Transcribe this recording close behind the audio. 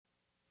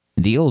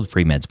The Old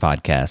Pre-Meds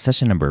Podcast,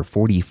 session number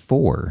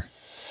 44.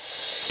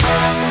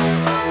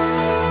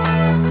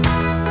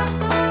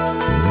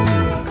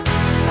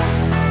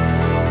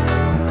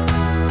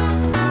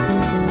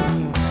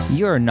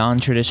 You're a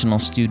non-traditional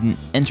student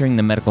entering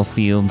the medical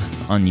field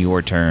on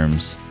your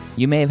terms.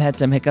 You may have had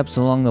some hiccups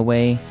along the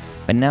way,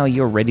 but now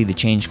you're ready to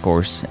change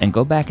course and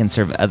go back and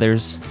serve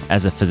others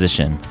as a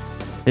physician.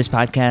 This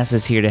podcast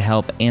is here to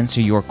help answer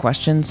your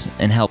questions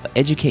and help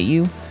educate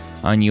you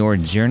on your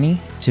journey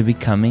to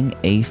becoming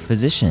a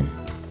physician.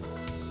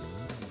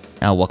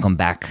 Now, welcome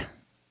back.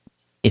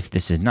 If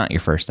this is not your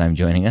first time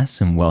joining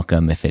us, and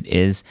welcome if it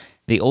is.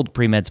 The Old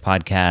Pre-Meds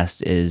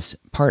Podcast is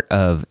part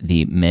of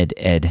the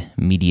MedEd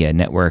Media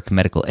Network,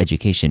 Medical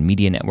Education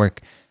Media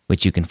Network,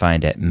 which you can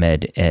find at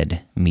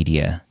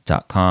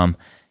mededmedia.com.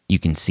 You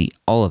can see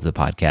all of the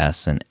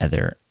podcasts and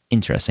other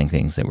interesting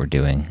things that we're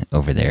doing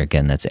over there.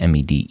 Again, that's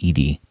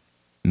MEDED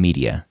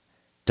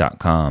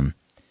media.com.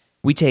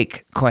 We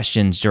take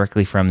questions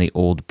directly from the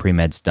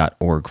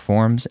oldpremeds.org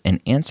forums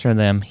and answer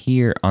them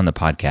here on the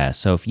podcast.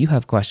 So if you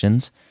have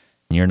questions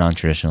and you're a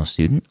non-traditional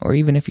student, or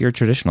even if you're a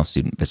traditional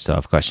student but still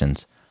have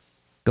questions,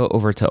 go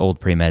over to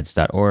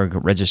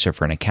oldpremeds.org, register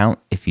for an account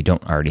if you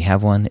don't already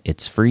have one.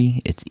 It's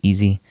free, it's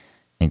easy,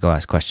 and go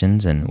ask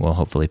questions, and we'll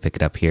hopefully pick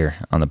it up here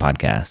on the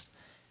podcast.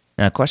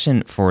 Now, a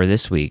question for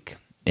this week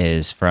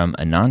is from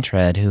a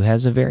non-trad who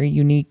has a very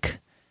unique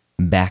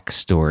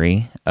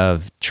backstory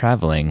of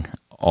traveling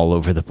all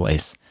over the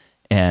place.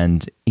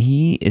 And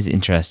he is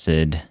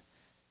interested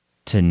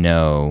to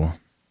know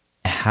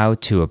how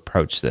to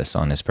approach this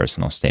on his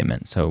personal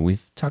statement. So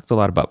we've talked a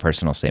lot about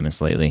personal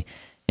statements lately,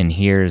 and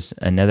here's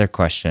another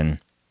question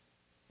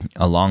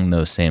along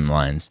those same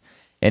lines.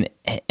 And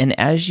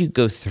as you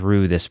go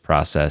through this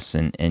process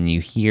and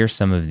you hear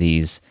some of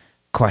these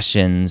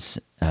questions,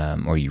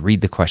 or you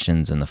read the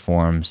questions in the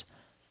forums,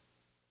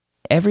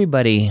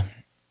 everybody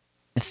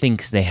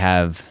thinks they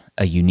have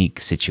a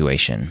unique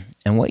situation.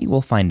 And what you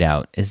will find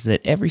out is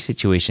that every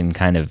situation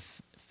kind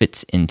of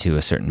fits into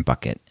a certain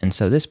bucket. And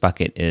so this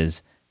bucket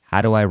is,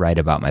 how do I write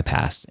about my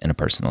past in a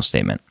personal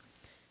statement?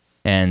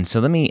 And so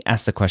let me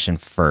ask the question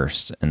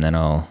first, and then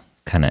I'll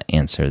kind of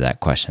answer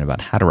that question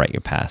about how to write your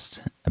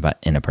past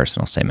in a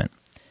personal statement.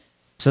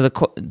 So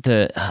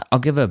I'll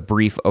give a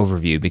brief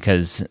overview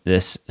because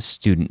this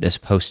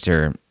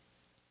poster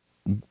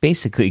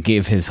basically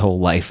gave his whole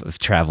life of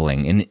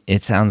traveling, and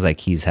it sounds like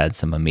he's had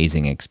some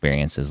amazing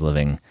experiences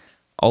living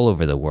all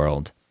over the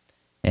world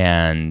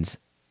and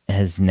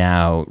has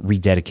now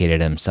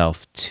rededicated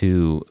himself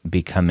to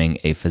becoming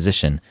a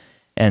physician.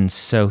 And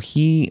so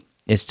he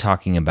is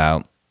talking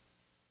about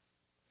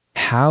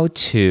how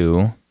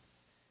to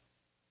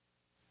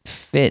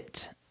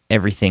fit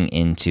everything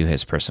into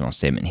his personal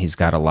statement. He's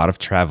got a lot of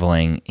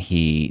traveling.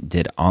 He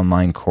did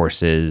online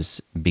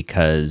courses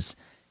because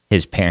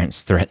his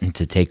parents threatened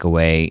to take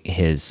away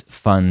his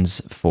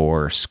funds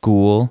for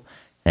school.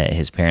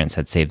 His parents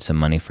had saved some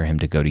money for him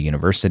to go to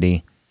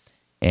university.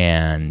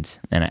 And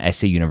I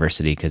say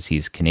university because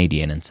he's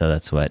Canadian, and so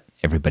that's what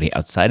everybody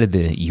outside of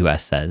the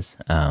U.S. says.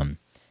 In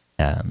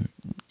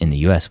the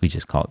U.S., we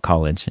just call it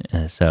college.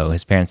 So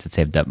his parents had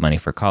saved up money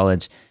for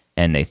college,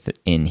 and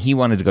he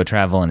wanted to go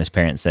travel, and his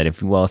parents said,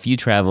 if you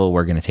travel,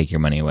 we're going to take your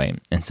money away.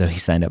 And so he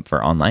signed up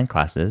for online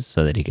classes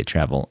so that he could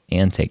travel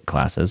and take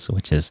classes,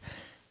 which is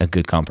a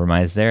good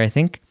compromise there, I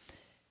think.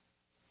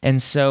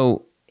 And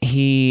so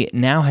he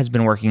now has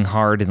been working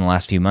hard in the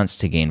last few months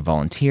to gain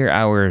volunteer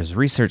hours,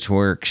 research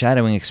work,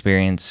 shadowing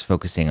experience,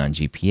 focusing on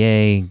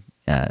GPA,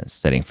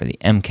 studying for the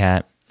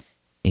MCAT.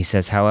 He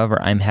says, however,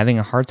 I'm having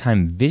a hard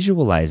time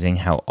visualizing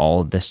how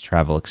all this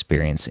travel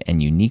experience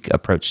and unique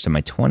approach to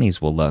my 20s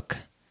will look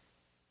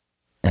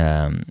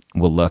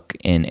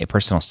in a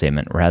personal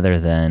statement rather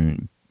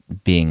than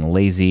being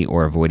lazy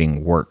or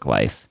avoiding work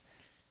life.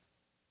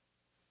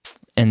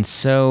 And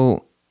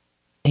so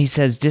he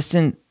says,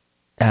 taking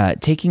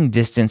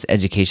distance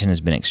education has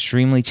been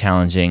extremely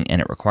challenging,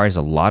 and it requires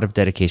a lot of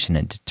dedication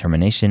and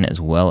determination, as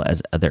well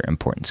as other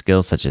important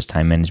skills such as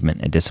time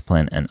management and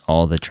discipline. And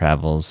all the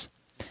travels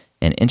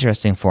and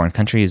interesting foreign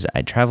countries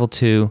I traveled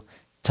to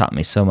taught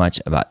me so much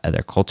about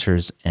other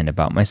cultures and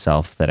about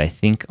myself that I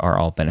think are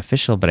all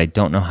beneficial, but I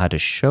don't know how to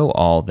show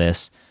all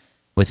this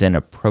with an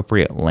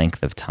appropriate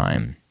length of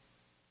time.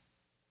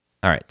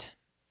 All right.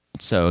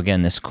 So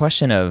again, this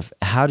question of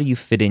how do you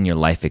fit in your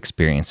life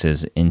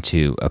experiences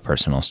into a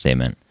personal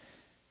statement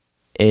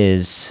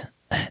is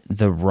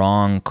the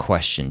wrong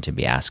question to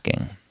be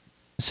asking.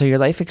 So your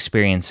life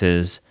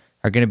experiences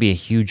are going to be a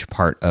huge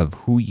part of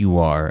who you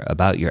are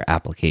about your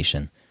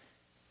application.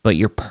 But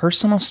your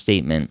personal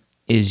statement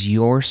is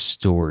your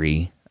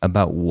story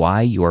about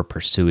why you're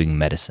pursuing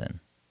medicine.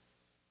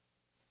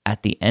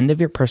 At the end of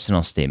your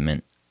personal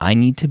statement, I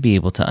need to be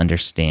able to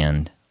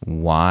understand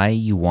why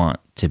you want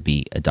to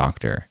be a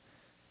doctor.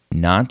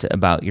 Not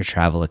about your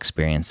travel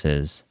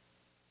experiences,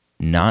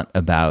 not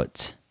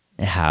about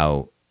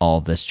how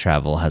all this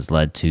travel has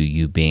led to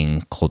you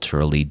being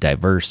culturally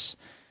diverse,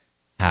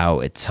 how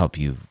it's helped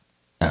you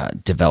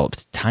develop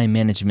time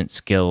management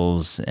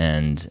skills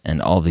and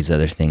all these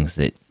other things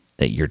that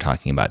that you're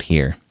talking about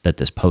here, that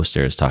this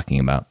poster is talking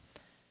about.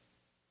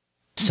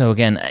 So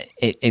again,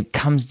 it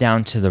comes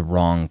down to the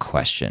wrong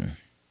question.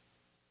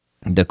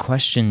 The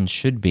question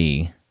should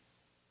be,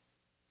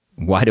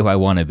 why do I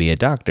want to be a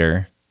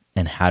doctor,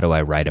 and how do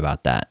I write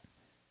about that?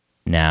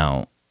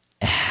 Now,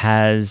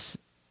 have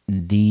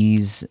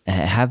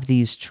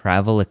these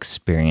travel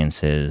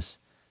experiences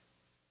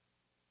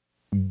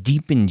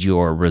deepened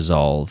your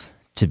resolve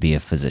to be a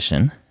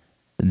physician?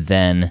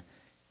 Then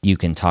you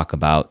can talk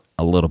about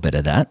a little bit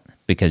of that,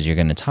 because you're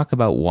going to talk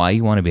about why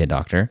you want to be a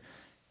doctor,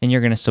 and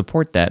you're going to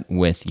support that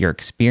with your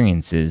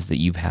experiences that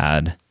you've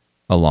had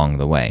along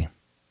the way.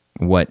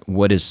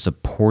 What is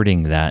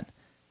supporting that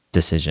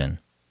decision?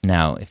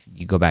 Now, if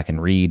you go back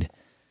and read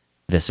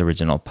this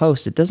original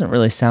post, it doesn't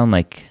really sound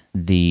like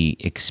the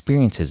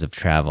experiences of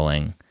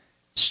traveling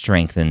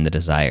strengthen the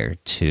desire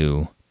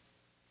to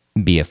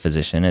be a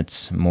physician.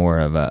 It's more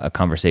of a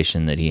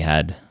conversation that he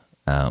had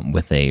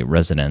with a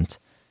resident,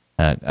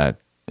 a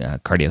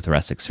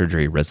cardiothoracic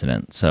surgery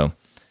resident. So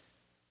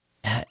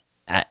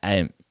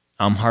I'm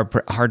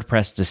hard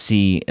pressed to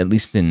see, at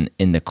least in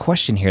the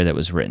question here that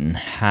was written,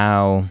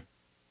 how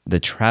the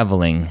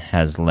traveling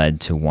has led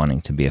to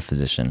wanting to be a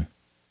physician.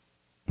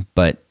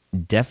 But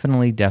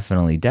definitely,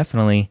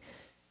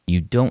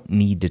 you don't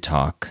need to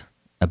talk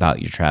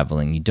about your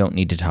traveling. You don't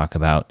need to talk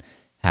about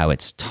how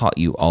it's taught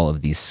you all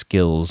of these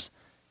skills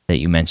that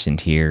you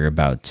mentioned here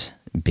about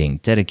being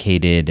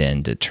dedicated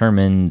and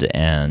determined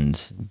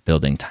and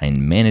building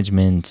time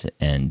management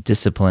and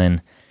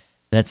discipline.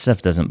 That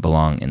stuff doesn't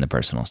belong in the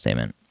personal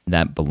statement.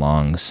 That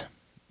belongs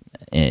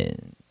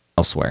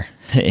elsewhere.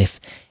 If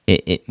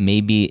it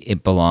maybe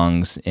it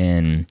belongs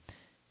in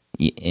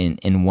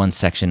one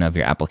section of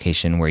your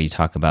application where you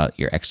talk about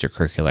your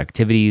extracurricular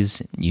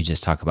activities, you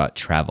just talk about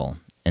travel,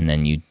 and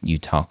then you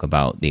talk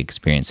about the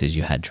experiences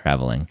you had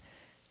traveling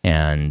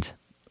and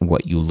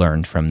what you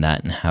learned from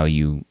that and how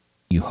you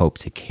hope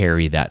to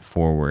carry that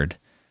forward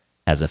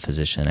as a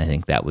physician. I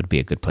think that would be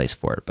a good place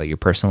for it. But your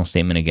personal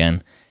statement,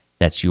 again,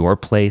 that's your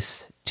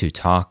place to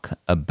talk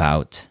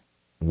about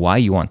why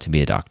you want to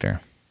be a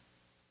doctor.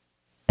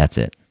 That's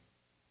it.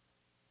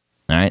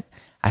 All right.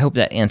 I hope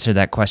that answered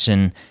that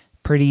question.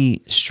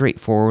 Pretty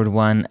straightforward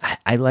one.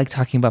 I like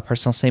talking about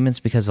personal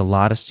statements because a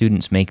lot of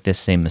students make this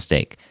same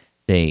mistake.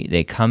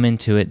 They come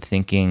into it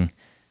thinking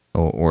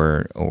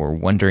or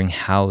wondering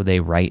how they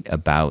write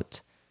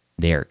about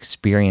their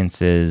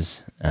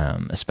experiences,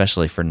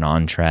 especially for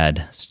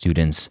non-trad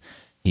students.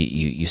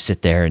 You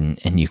sit there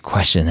and you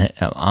question it.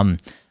 I'm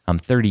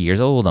 30 years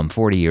old. I'm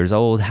 40 years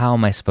old. How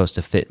am I supposed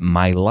to fit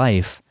my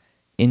life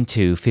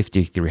into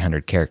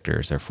 5,300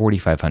 characters or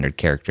 4,500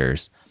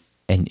 characters?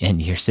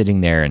 And you're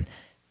sitting there and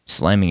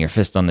slamming your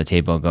fist on the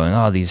table going,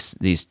 oh, these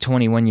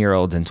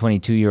 21-year-olds and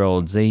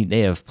 22-year-olds,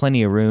 they have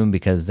plenty of room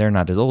because they're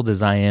not as old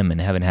as I am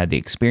and haven't had the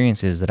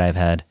experiences that I've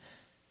had.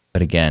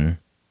 But again,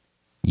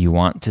 you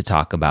want to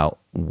talk about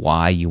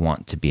why you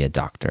want to be a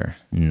doctor,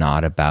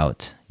 not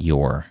about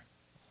your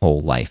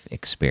whole life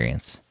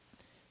experience.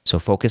 So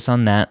focus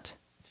on that.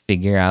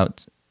 Figure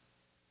out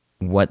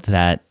what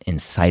that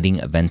inciting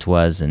event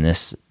was. And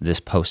this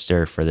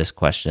poster for this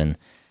question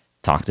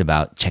talked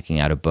about checking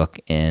out a book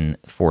in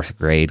 4th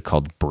grade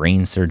called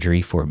Brain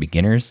Surgery for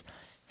Beginners.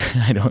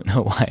 I don't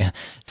know why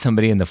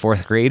somebody in the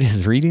 4th grade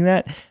is reading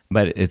that,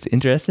 but it's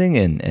interesting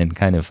and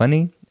kind of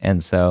funny.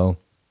 And so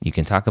you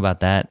can talk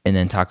about that and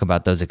then talk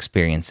about those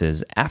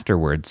experiences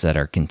afterwards that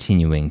are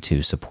continuing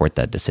to support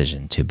that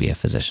decision to be a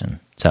physician.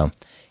 So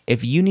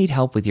if you need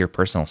help with your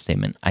personal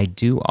statement, I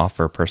do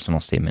offer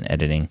personal statement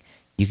editing.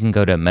 You can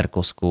go to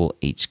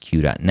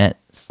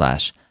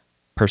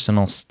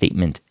medicalschoolhq.net/personal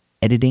statement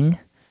editing.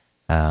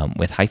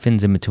 With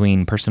hyphens in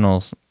between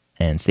personal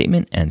and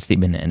statement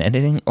and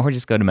editing, or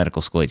just go to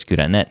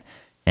medicalschoolhq.net,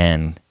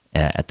 and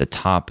at the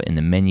top in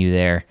the menu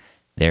there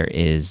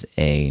is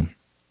a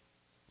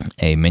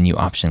menu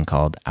option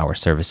called Our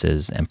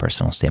Services, and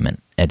personal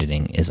statement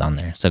editing is on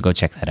there. So go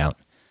check that out.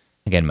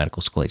 Again,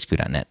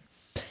 medicalschoolhq.net.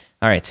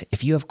 All right,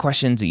 if you have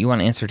questions that you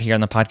want answered here on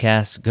the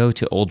podcast, go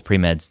to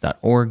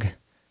oldpremeds.org,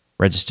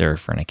 register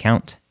for an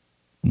account.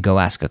 Go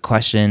ask a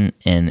question,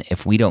 and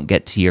if we don't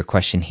get to your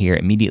question here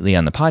immediately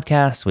on the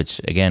podcast,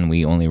 which again,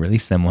 we only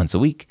release them once a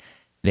week,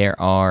 there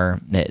are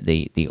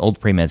the Old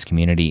Pre-Meds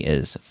community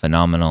is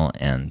phenomenal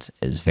and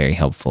is very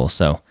helpful.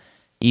 So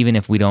even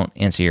if we don't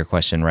answer your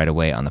question right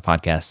away on the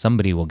podcast,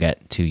 somebody will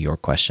get to your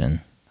question,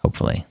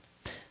 hopefully.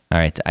 All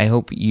right, I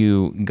hope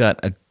you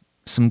got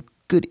some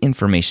good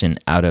information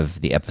out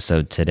of the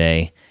episode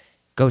today.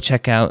 Go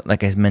check out,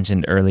 like I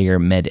mentioned earlier,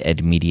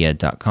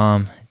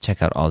 mededmedia.com.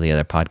 Check out all the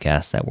other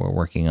podcasts that we're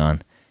working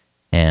on.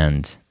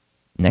 And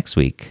next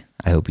week,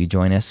 I hope you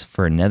join us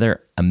for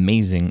another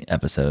amazing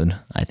episode.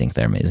 I think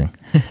they're amazing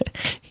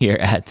here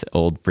at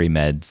Old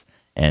Pre-Meds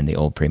and the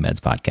Old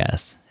Pre-Meds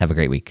podcast. Have a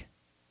great week.